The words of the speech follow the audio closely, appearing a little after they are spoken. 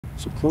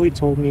So Chloe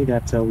told me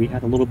that we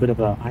had a little bit of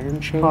an iron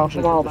change.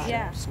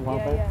 Yeah.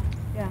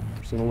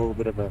 Seeing a little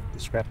bit of a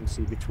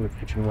discrepancy between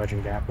pitching wedge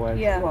and gap wedge.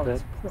 Yeah. All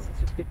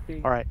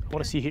right, I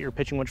want to see you hit your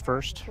pitching wedge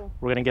first.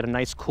 We're going to get a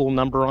nice cool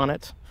number on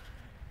it,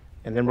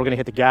 and then we're going to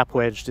hit the gap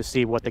wedge to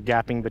see what the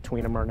gapping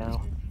between them are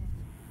now.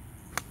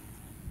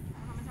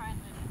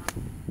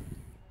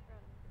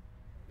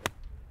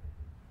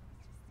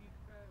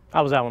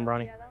 How was that one,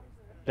 Bronte?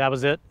 That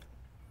was it?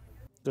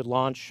 Good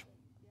launch.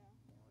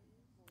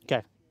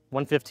 Okay,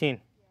 115.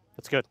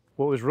 That's good.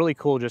 What was really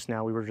cool just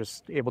now, we were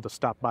just able to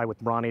stop by with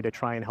Bronte to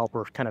try and help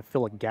her kind of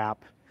fill a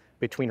gap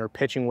between her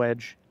pitching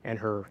wedge and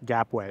her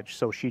gap wedge.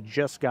 So she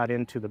just got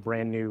into the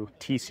brand new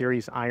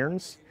T-Series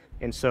irons.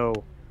 And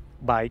so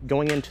by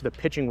going into the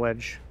pitching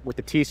wedge with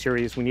the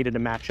T-Series, we needed to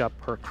match up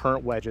her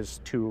current wedges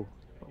to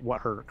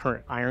what her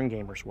current iron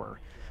gamers were.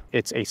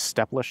 It's a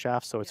stepless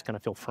shaft, so it's going to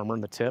feel firmer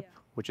in the tip,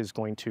 which is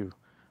going to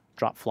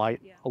drop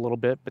flight a little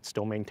bit, but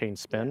still maintain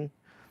spin,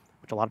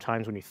 which a lot of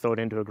times when you throw it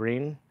into a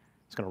green,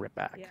 it's going to rip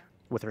back.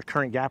 With her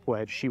current gap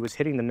wedge, she was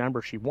hitting the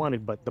number she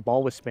wanted, but the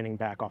ball was spinning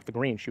back off the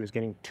green. She was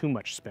getting too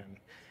much spin.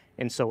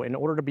 And so in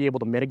order to be able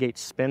to mitigate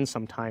spin,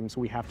 sometimes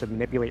we have to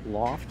manipulate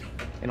loft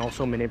and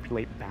also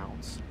manipulate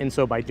bounce. And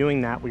so by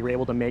doing that, we were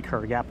able to make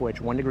her gap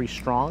wedge 1 degree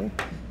strong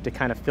to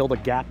kind of fill the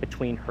gap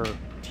between her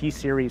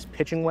T-Series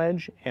pitching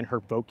wedge and her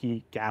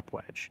Vokey gap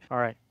wedge. All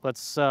right,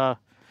 let's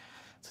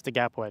hit the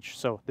gap wedge.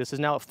 So this is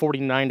now at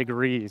 49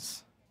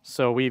 degrees.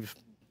 So we've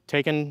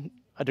taken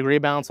a degree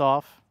of bounce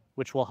off,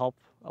 which will help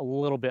a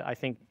little bit, I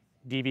think,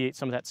 deviate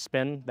some of that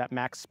spin, that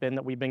max spin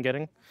that we've been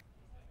getting.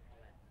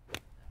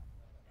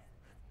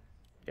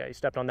 Yeah, you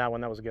stepped on that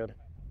one, that was good.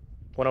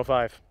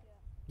 105.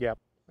 Yeah,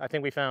 I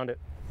think we found it.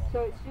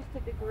 So it's just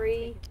a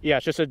degree? Yeah,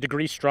 it's just a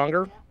degree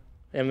stronger.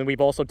 And then we've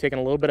also taken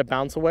a little bit of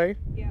bounce away,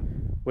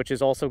 which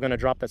is also going to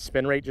drop that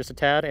spin rate just a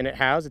tad, and it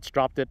has. It's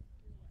dropped it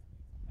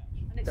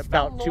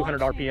about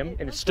 200 RPM,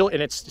 and it's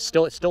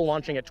still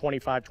launching at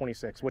 25,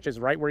 26, which is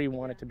right where you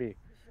want it to be,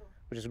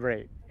 which is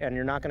great. And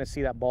you're not going to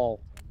see that ball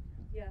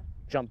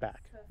jump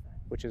back,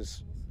 which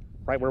is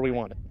right where we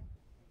want it.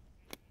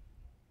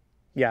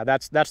 Yeah,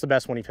 that's the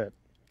best one you've hit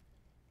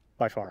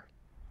by far.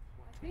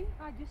 I think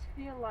I just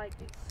feel like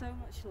it's so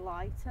much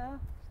lighter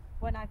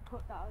when I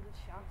put that other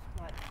shaft.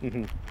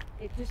 Like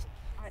it just,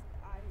 I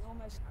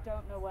almost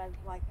don't know where,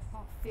 like,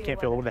 I can't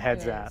feel where the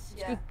head's at.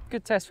 It's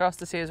good test for us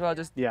to see as well,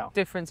 just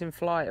difference in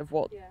flight of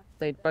what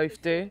they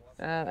both do,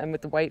 and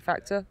with the weight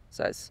factor.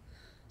 So it's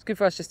good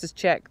for us just to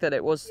check that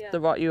it was the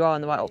right UR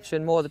and the right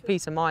option, more the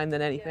peace of mind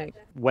than anything.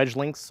 Wedge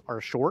lengths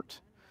are short.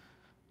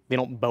 They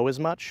don't bow as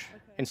much.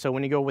 And so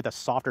when you go with a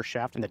softer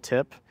shaft in the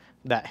tip,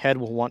 that head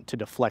will want to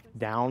deflect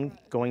down,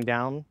 going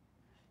down.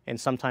 And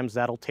sometimes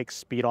that'll take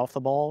speed off the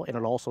ball, and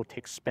it'll also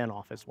take spin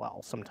off as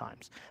well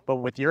sometimes. But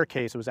with your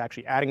case, it was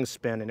actually adding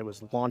spin and it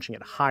was launching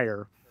it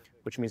higher,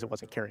 which means it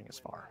wasn't carrying as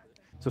far.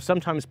 So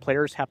sometimes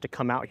players have to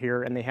come out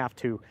here and they have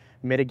to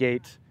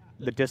mitigate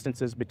the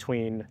distances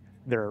between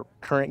their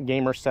current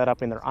gamer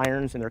setup in their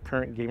irons and their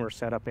current gamer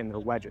setup in their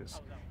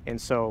wedges. And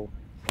so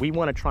we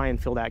want to try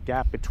and fill that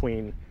gap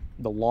between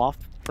the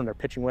loft from their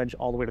pitching wedge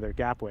all the way to their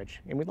gap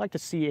wedge. And we'd like to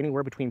see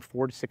anywhere between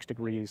 4 to 6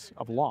 degrees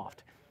of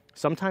loft.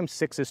 Sometimes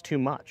 6 is too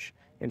much.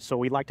 And so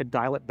we like to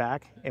dial it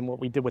back. And what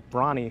we did with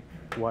Bronte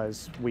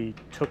was we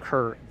took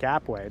her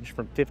gap wedge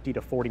from 50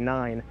 to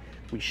 49.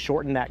 We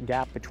shortened that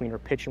gap between her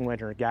pitching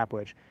wedge and her gap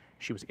wedge.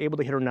 She was able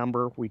to hit her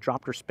number. We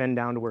dropped her spin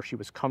down to where she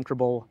was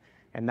comfortable.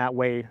 And that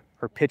way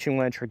her pitching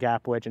wedge, her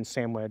gap wedge, and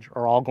sand wedge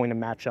are all going to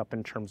match up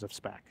in terms of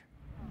spec.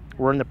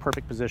 We're in the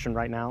perfect position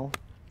right now.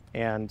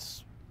 And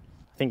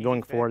I think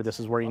going forward, this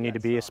is where you need to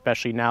be,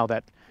 especially now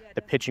that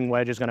the pitching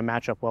wedge is going to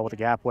match up well with the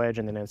gap wedge,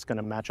 and then it's going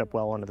to match up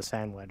well into the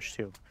sand wedge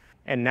too.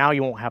 And now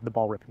you won't have the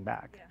ball ripping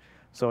back.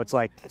 So it's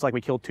like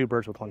we killed 2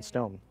 birds with 1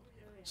 stone.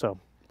 So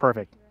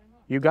perfect.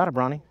 You got it,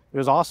 Bronte. It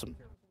was awesome.